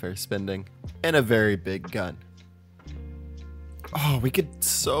maximum welfare spending and a very big gun. Oh, we could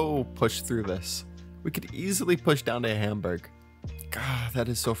so push through this. We could easily push down to Hamburg. God, that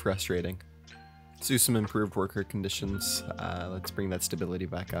is so frustrating. Let's do some improved worker conditions. Let's bring that stability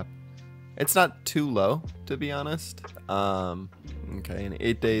back up. It's not too low, to be honest. Okay, in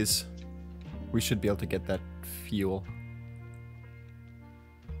 8 days, we should be able to get that fuel.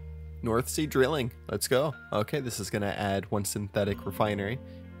 North Sea drilling. Let's go. Okay, this is going to add 1 synthetic refinery,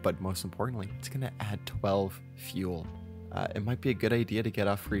 but most importantly, it's going to add 12 fuel. It might be a good idea to get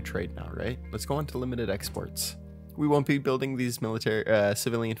off free trade now, right? Let's go on to limited exports. We won't be building these military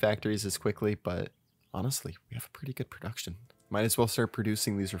civilian factories as quickly, but honestly, we have a pretty good production. Might as well start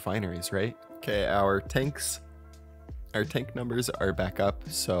producing these refineries, right? Okay, our tank numbers are back up,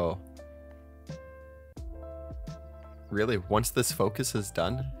 so really, once this focus is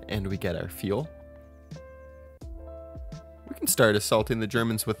done and we get our fuel, we can start assaulting the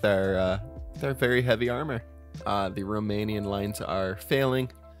Germans with their very heavy armor. The Romanian lines are failing.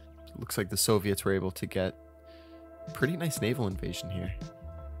 It looks like the Soviets were able to get pretty nice naval invasion here.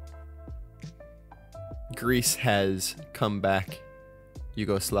 Greece has come back.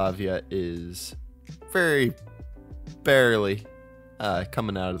 Yugoslavia is very barely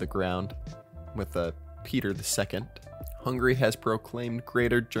coming out of the ground with Peter II. Hungary has proclaimed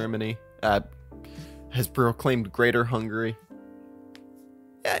Greater Germany. Has proclaimed Greater Hungary.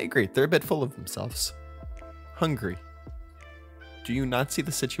 Yeah, I agree. They're a bit full of themselves. Hungary. Do you not see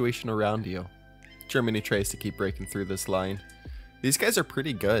the situation around you? Germany tries to keep breaking through this line. These guys are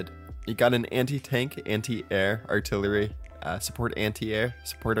pretty good. You got an anti-tank, anti-air artillery, support anti-air,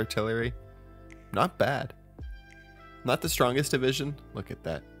 support artillery. Not bad. Not the strongest division. Look at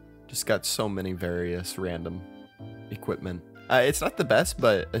that. Just got so many various random equipment. It's not the best,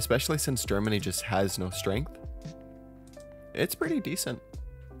 but especially since Germany just has no strength, it's pretty decent.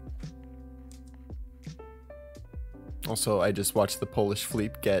 Also, I just watched the Polish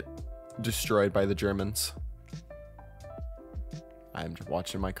fleet get destroyed by the Germans. I'm just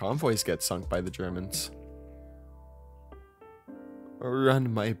watching my convoys get sunk by the Germans.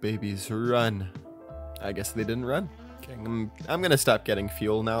 Run, my babies, run. I guess they didn't run. Okay, I'm gonna stop getting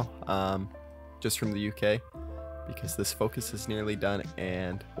fuel now, just from the UK, because this focus is nearly done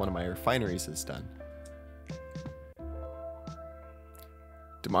and one of my refineries is done.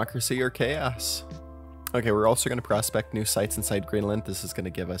 Democracy or chaos? Okay, we're also going to prospect new sites inside Greenland. This is going to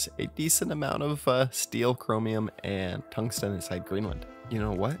give us a decent amount of steel, chromium, and tungsten inside Greenland. You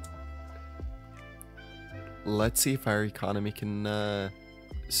know what? Let's see if our economy can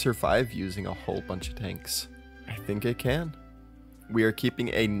survive using a whole bunch of tanks. I think it can. We are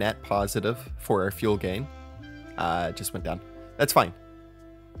keeping a net positive for our fuel gain. It just went down. That's fine.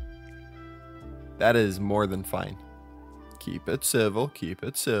 That is more than fine. Keep it civil, keep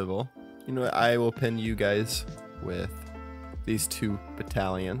it civil. You know what? I will pin you guys with these 2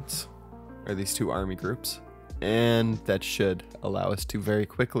 battalions, or these 2 army groups. And that should allow us to very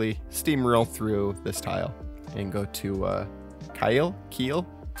quickly steamroll through this tile and go to Kiel.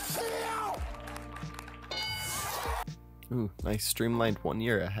 Ooh, nice, streamlined 1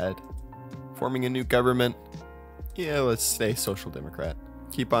 year ahead. Forming a new government. Yeah, let's stay Social Democrat.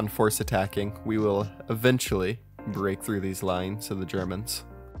 Keep on force attacking. We will eventually break through these lines of the Germans.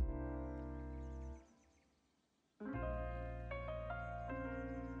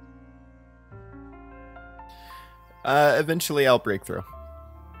 Eventually I'll break through.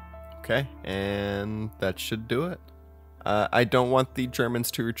 Okay, and that should do it. I don't want the Germans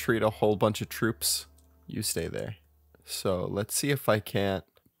to retreat a whole bunch of troops. You stay there. So let's see if I can't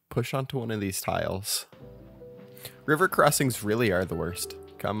push onto one of these tiles. River crossings really are the worst.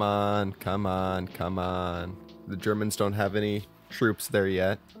 Come on, come on, come on. The Germans don't have any troops there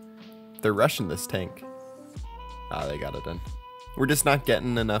yet. They're rushing this tank. Ah, they got it done. We're just not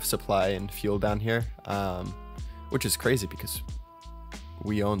getting enough supply and fuel down here. Which is crazy because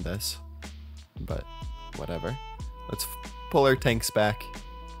we own this, but whatever. Let's pull our tanks back,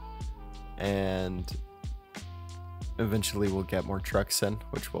 and eventually we'll get more trucks in,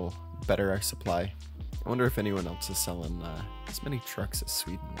 which will better our supply. I wonder if anyone else is selling as many trucks as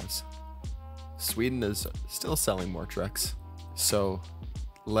Sweden was. Sweden is still selling more trucks. So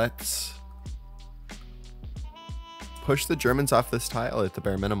let's push the Germans off this tile at the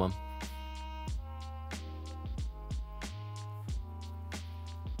bare minimum.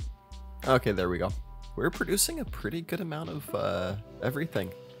 Okay, there we go. We're producing a pretty good amount of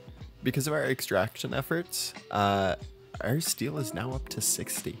everything. Because of our extraction efforts, our steel is now up to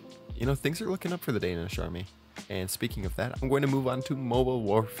 60. You know, things are looking up for the Danish army. And speaking of that, I'm going to move on to mobile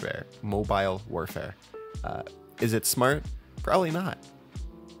warfare. Mobile warfare. Is it smart? Probably not.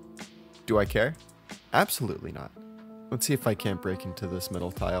 Do I care? Absolutely not. Let's see if I can't break into this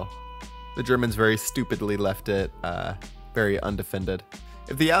middle tile. The Germans very stupidly left it very undefended.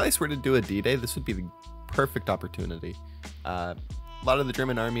 If the Allies were to do a D-Day, this would be the perfect opportunity. A lot of the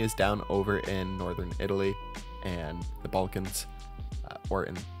German army is down over in northern Italy and the Balkans, or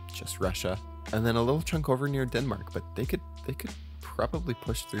in just Russia, and then a little chunk over near Denmark. But they could probably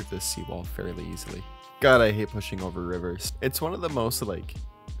push through this seawall fairly easily. God, I hate pushing over rivers. It's one of the most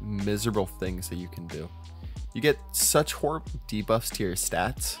miserable things that you can do. You get such horrible debuffs to your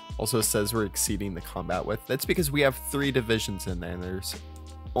stats. Also says we're exceeding the combat width. That's because we have 3 divisions in there and there's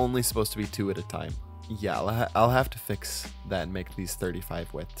only supposed to be 2 at a time. Yeah, I'll have to fix that and make these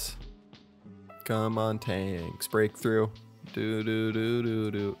 35 widths. Come on, tanks, break through. Do do do do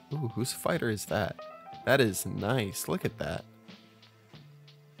do. Ooh, whose fighter is that? That is nice. Look at that.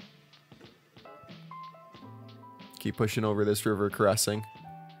 Keep pushing over this river crossing.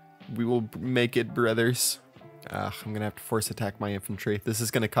 We will make it, brothers. I'm gonna have to force attack my infantry. This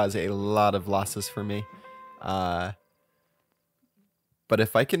is gonna cause a lot of losses for me. But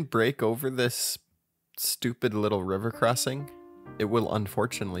if I can break over this stupid little river crossing, it will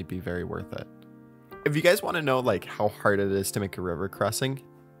unfortunately be very worth it. If you guys want to know how hard it is to make a river crossing,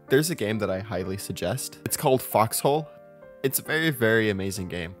 there's a game that I highly suggest. It's called Foxhole. It's a very, very amazing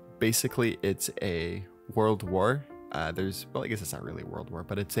game. Basically, it's a world war. Well, I guess it's not really a world war,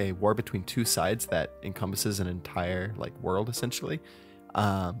 but it's a war between 2 sides that encompasses an entire world essentially.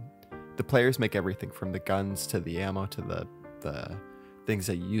 The players make everything from the guns to the ammo to the things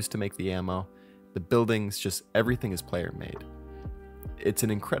that you use to make the ammo, the buildings, just everything is player made. It's an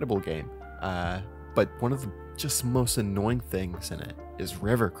incredible game. But one of the just most annoying things in it is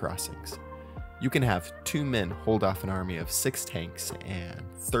river crossings. You can have 2 men hold off an army of 6 tanks and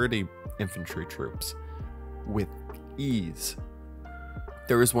 30 infantry troops with ease.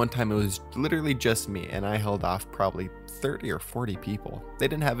 There was one time it was literally just me and I held off probably 30 or 40 people. They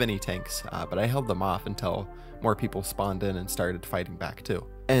didn't have any tanks, but I held them off until more people spawned in and started fighting back too.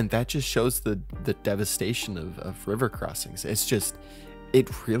 And that just shows the devastation of river crossings.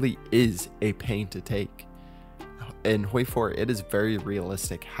 It really is a pain to take. In HOI4, it is very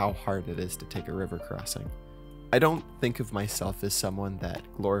realistic how hard it is to take a river crossing. I don't think of myself as someone that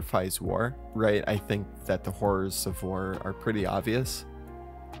glorifies war, right? I think that the horrors of war are pretty obvious.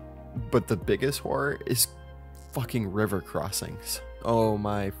 But the biggest horror is fucking river crossings. Oh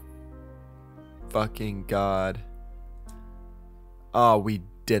my fucking god. Oh, we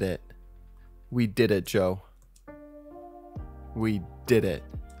did it. We did it, Joe. We did it.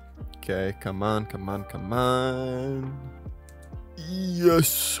 Okay, come on, come on, come on.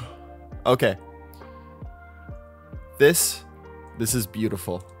 Yes. Okay. This is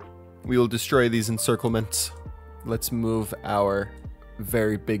beautiful. We will destroy these encirclements. Let's move our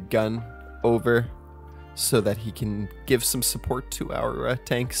very big gun over. so that he can give some support to our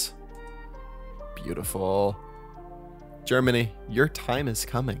tanks. Beautiful. Germany, your time is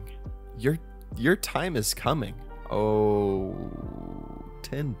coming. Your time is coming. Oh,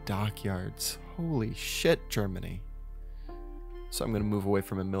 10 dockyards. Holy shit, Germany. So I'm going to move away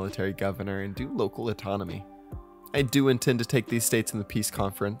from a military governor and do local autonomy. I do intend to take these states in the peace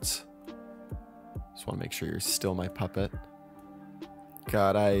conference. Just want to make sure you're still my puppet.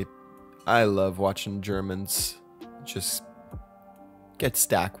 God, I love watching Germans just get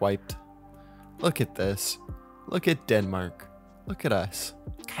stack wiped. Look at this. Look at Denmark. Look at us.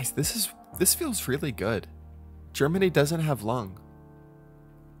 Guys, this feels really good. Germany doesn't have long.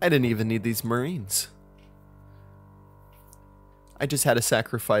 I didn't even need these Marines. I just had to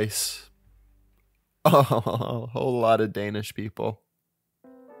sacrifice a whole lot of Danish people.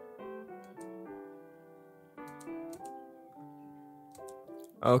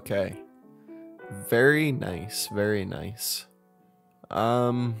 Okay. Very nice, very nice.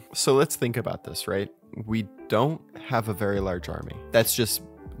 So let's think about this, right? We don't have a very large army. That's just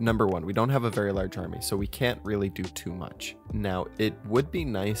number one. We don't have a very large army, so we can't really do too much. Now, it would be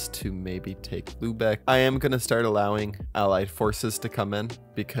nice to maybe take Lübeck. I am going to start allowing allied forces to come in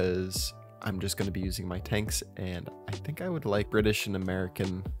because I'm just going to be using my tanks, and I think I would like British and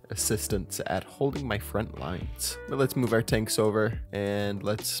American assistance at holding my front lines. But let's move our tanks over and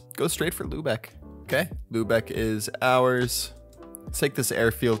let's go straight for Lübeck. Okay, Lübeck is ours. Let's take this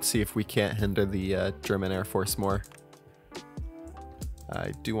airfield, see if we can't hinder the German Air Force more.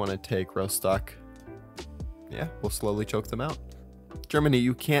 I do want to take Rostock. Yeah, we'll slowly choke them out. Germany,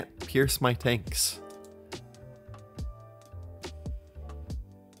 you can't pierce my tanks.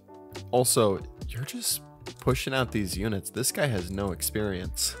 Also, you're just pushing out these units. This guy has no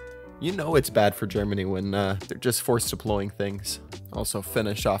experience. You know it's bad for Germany when they're just force deploying things. Also,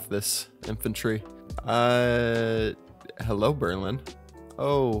 finish off this infantry. Hello, Berlin.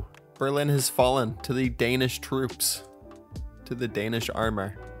 Oh, Berlin has fallen to the Danish troops. To the Danish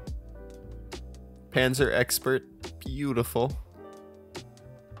armor. Panzer expert, beautiful.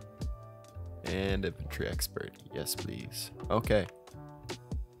 And infantry expert, yes please. Okay.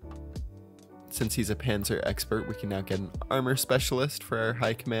 Since he's a panzer expert, we can now get an armor specialist for our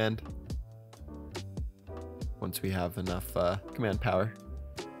high command. Once we have enough command power.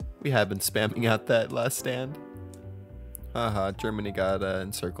 We have been spamming out that last stand. Haha, Germany got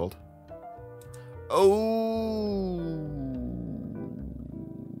encircled. Oh!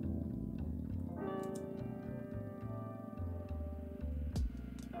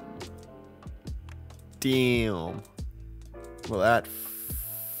 Damn. Well, that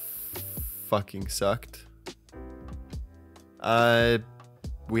fucking sucked.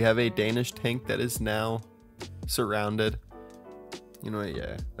 We have a Danish tank that is now surrounded. You know what,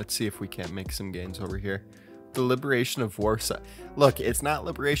 yeah. Let's see if we can't make some gains over here. The liberation of Warsaw. Look, it's not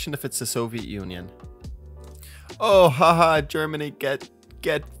liberation if it's the Soviet Union. Oh, haha, Germany, get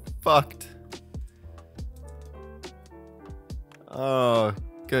fucked. Oh,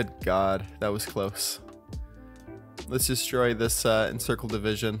 good God, that was close. Let's destroy this encircled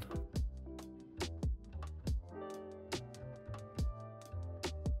division.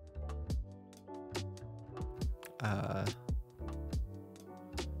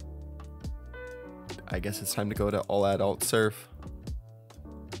 I guess it's time to go to all adult serve.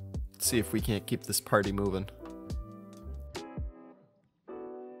 Let's see if we can't keep this party moving.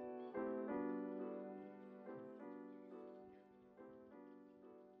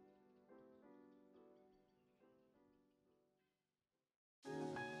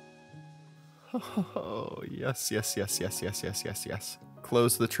 Oh, yes, yes, yes, yes, yes, yes, yes, yes.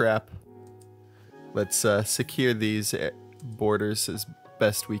 Close the trap. Let's secure these borders as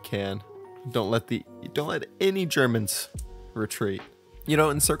best we can. Don't let any Germans retreat. You know,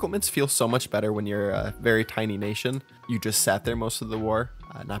 encirclements feel so much better when you're a very tiny nation. You just sat there most of the war,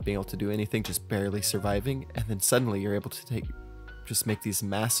 not being able to do anything, just barely surviving, and then suddenly you're able to just make these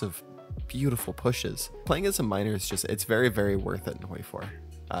massive, beautiful pushes. Playing as a miner is just, it's very, very worth it in HOI4.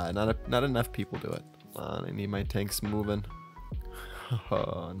 Not enough people do it. I need my tanks moving.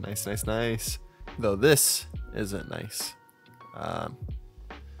 Oh, nice, nice, nice. Though this isn't nice.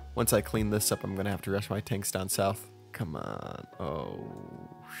 Once I clean this up, I'm gonna have to rush my tanks down south. Come on. Oh,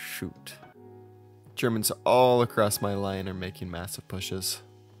 shoot. Germans all across my line are making massive pushes.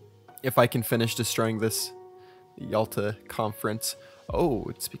 If I can finish destroying this Yalta conference. Oh,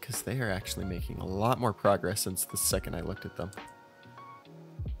 it's because they are actually making a lot more progress since the second I looked at them.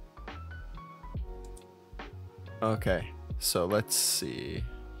 Okay, so let's see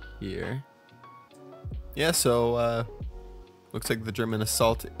here. Yeah, so looks like the German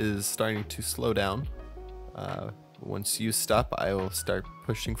assault is starting to slow down. Once you stop, I will start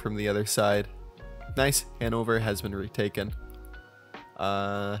pushing from the other side. Nice. Hanover has been retaken.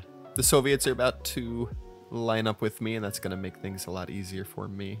 The Soviets are about to line up with me, and that's going to make things a lot easier for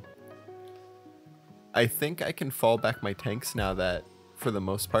me. I think I can fall back my tanks now that, for the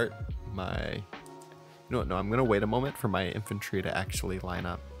most part, my... You know what? No, I'm going to wait a moment for my infantry to actually line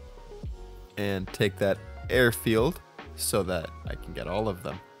up and take that airfield so that I can get all of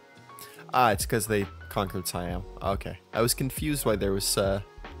them. Ah, it's because they conquered Siam. Okay. I was confused why there was a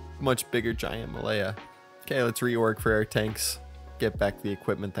much bigger giant Malaya. Okay, let's reorg for our tanks. Get back the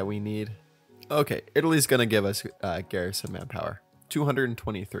equipment that we need. Okay, Italy's going to give us garrison manpower.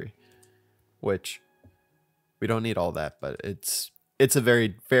 223. Which, we don't need all that, but it's a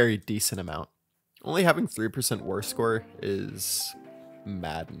very, very decent amount. Only having 3% war score is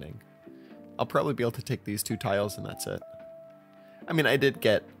maddening. I'll probably be able to take these 2 tiles and that's it. I mean, I did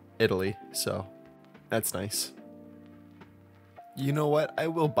get Italy, so that's nice. You know what? I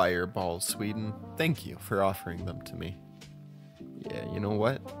will buy your balls, Sweden. Thank you for offering them to me. Yeah, you know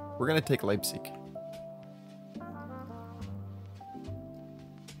what? We're gonna take Leipzig.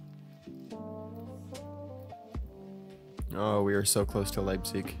 Oh, we are so close to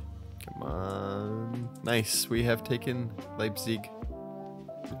Leipzig. Come on. Nice, we have taken Leipzig.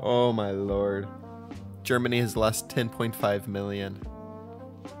 Oh my lord. Germany has lost 10.5 million.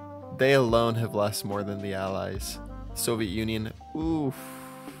 They alone have lost more than the Allies. Soviet Union, oof.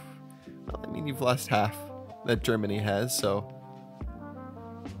 Well, I mean, you've lost half that Germany has, so...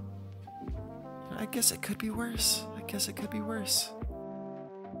 I guess it could be worse. I guess it could be worse.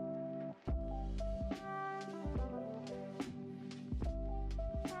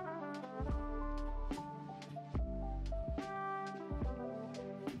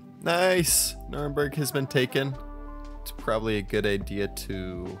 Nice! Nuremberg has been taken. It's probably a good idea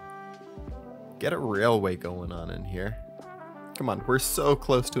to get a railway going on in here. Come on, we're so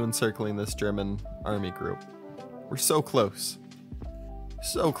close to encircling this German army group. We're so close.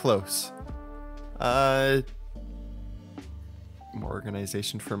 So close. More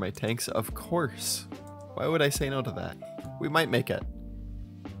organization for my tanks? Of course. Why would I say no to that? We might make it.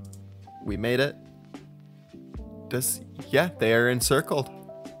 We made it. Yeah, they are encircled.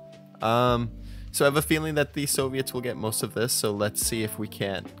 So I have a feeling that the Soviets will get most of this, so let's see if we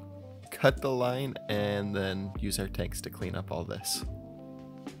can cut the line and then use our tanks to clean up all this.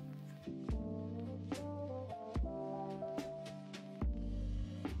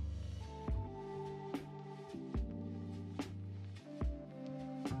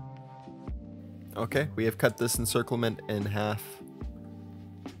 Okay, we have cut this encirclement in half.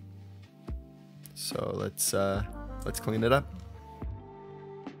 So let's clean it up.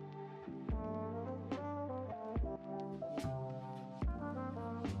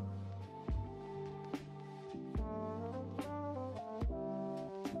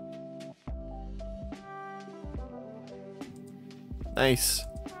 Nice.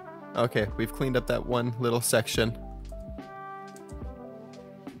 Okay, we've cleaned up that one little section.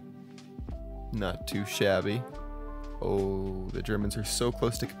 Not too shabby. Oh, the Germans are so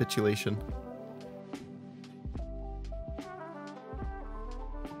close to capitulation.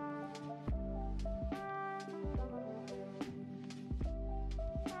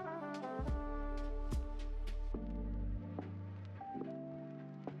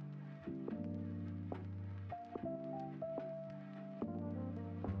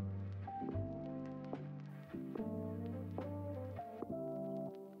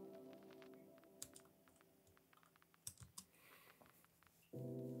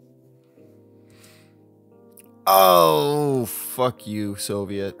 Oh, fuck you,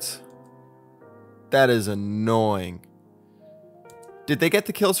 Soviets. That is annoying. Did they get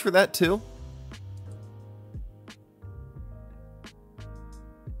the kills for that too?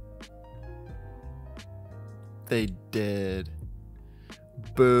 They did.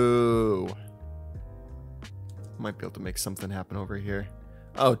 Boo. Might be able to make something happen over here.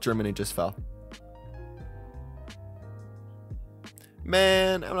 Oh, Germany just fell.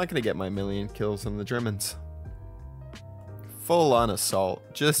 Man, I'm not gonna get my million kills on the Germans. Full on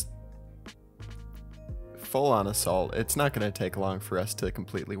assault. Just full on assault. It's not gonna take long for us to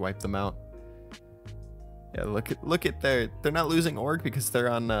completely wipe them out. Yeah, look at they're not losing org because they're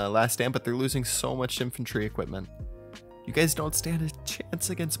on last stand, but they're losing so much infantry equipment. You guys don't stand a chance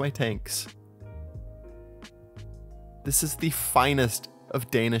against my tanks. This is the finest of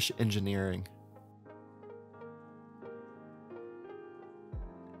Danish engineering.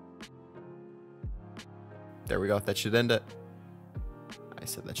 There we go. That should end it. I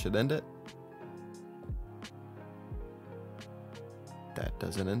said that should end it. That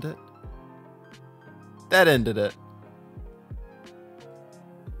doesn't end it. That ended it.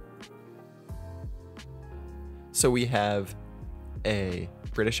 So we have a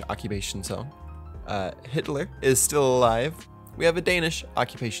British occupation zone. Hitler is still alive. We have a Danish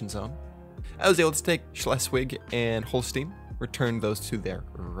occupation zone. I was able to take Schleswig and Holstein, return those to their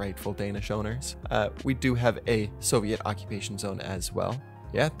rightful Danish owners. We do have a Soviet occupation zone as well.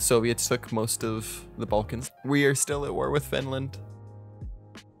 Yeah, the Soviets took most of the Balkans. We are still at war with Finland.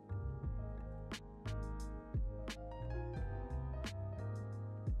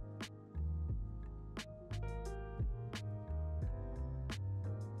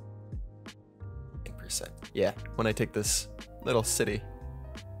 Yeah, when I take this little city,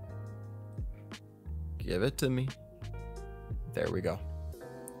 give it to me. There we go.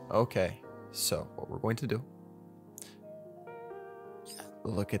 Okay, so what we're going to do, yeah,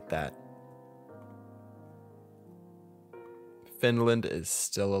 look at that. Finland is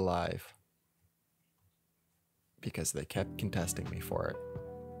still alive because they kept contesting me for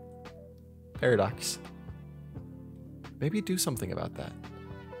it. Paradox. Maybe do something about that.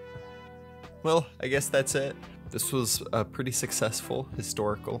 Well, I guess that's it. This was a pretty successful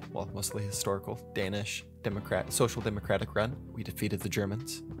historical, well, mostly historical, Danish social democratic run. We defeated the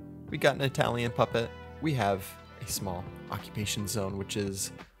Germans. We got an Italian puppet. We have a small occupation zone, which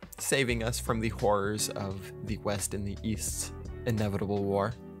is saving us from the horrors of the West and the East's inevitable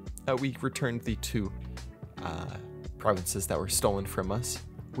war. We returned the two provinces that were stolen from us.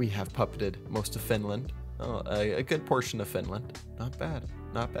 We have puppeted most of Finland, a good portion of Finland. Not bad,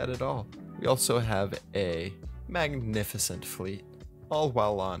 not bad at all. We also have a magnificent fleet, all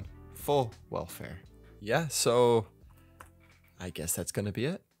while on full welfare. Yeah, so I guess that's going to be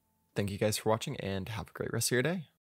it. Thank you guys for watching and have a great rest of your day.